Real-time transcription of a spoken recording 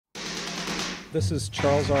This is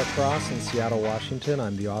Charles R. Cross in Seattle, Washington.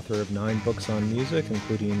 I'm the author of 9 books on music,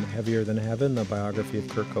 including Heavier Than Heaven, the biography of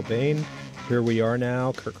Kurt Cobain, Here We Are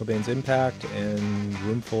Now, Kurt Cobain's Impact, and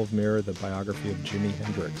Roomful of Mirror, the biography of Jimi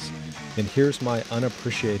Hendrix. And here's my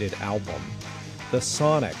unappreciated album, The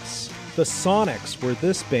Sonics. The Sonics were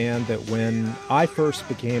this band that when I first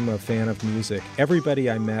became a fan of music, everybody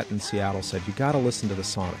I met in Seattle said, you got to listen to the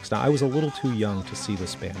Sonics. Now, I was a little too young to see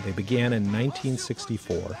this band. They began in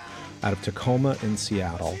 1964 out of Tacoma in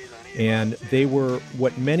Seattle, and they were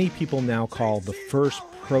what many people now call the first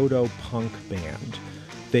proto-punk band.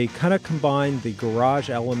 They kind of combined the garage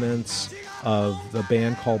elements of the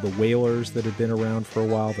band called the Wailers that had been around for a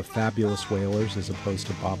while, the Fabulous Wailers, as opposed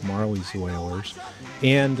to Bob Marley's Wailers,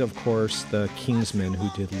 and, of course, the Kingsmen who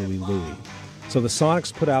did Louie Louie. So the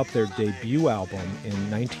Sonics put out their debut album in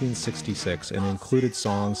 1966 and included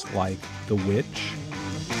songs like The Witch,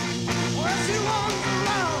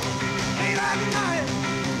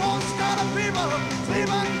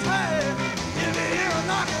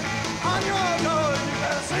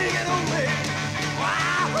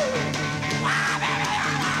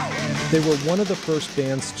 They were one of the first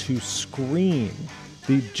bands to scream.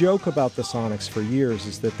 The joke about the Sonics for years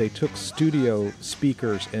is that they took studio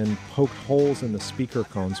speakers and poked holes in the speaker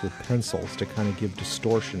cones with pencils to kind of give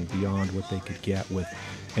distortion beyond what they could get with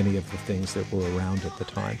any of the things that were around at the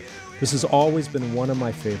time. This has always been one of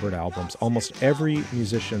my favorite albums. Almost every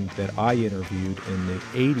musician that I interviewed in the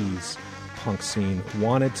 80s punk scene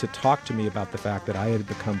wanted to talk to me about the fact that I had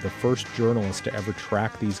become the first journalist to ever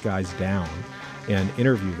track these guys down and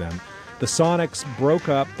interview them. The Sonics broke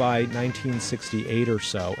up by 1968 or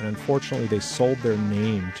so, and unfortunately they sold their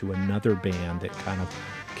name to another band that kind of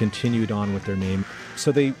continued on with their name.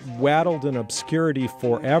 So they waddled in obscurity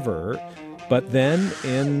forever, but then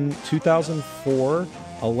in 2004,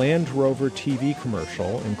 a Land Rover TV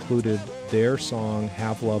commercial included their song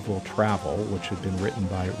Have Love Will Travel, which had been written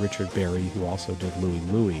by Richard Berry, who also did Louie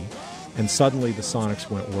Louie, and suddenly the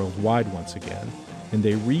Sonics went worldwide once again. And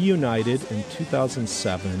they reunited in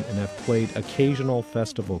 2007 and have played occasional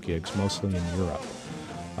festival gigs, mostly in Europe.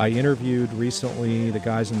 I interviewed recently the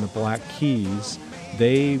guys in the Black Keys.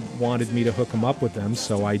 They wanted me to hook them up with them,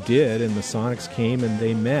 so I did, and the Sonics came and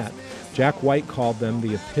they met. Jack White called them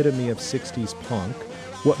the epitome of 60s punk.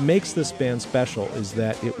 What makes this band special is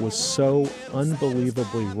that it was so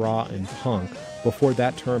unbelievably raw and punk before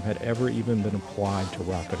that term had ever even been applied to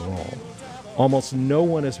rock and roll. Almost no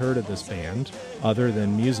one has heard of this band other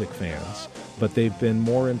than music fans, but they've been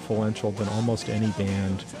more influential than almost any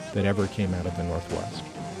band that ever came out of the Northwest.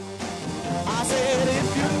 I said,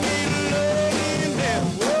 if you need loving,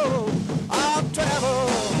 whoa, I'll travel.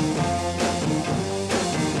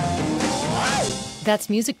 That's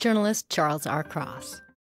music journalist Charles R. Cross.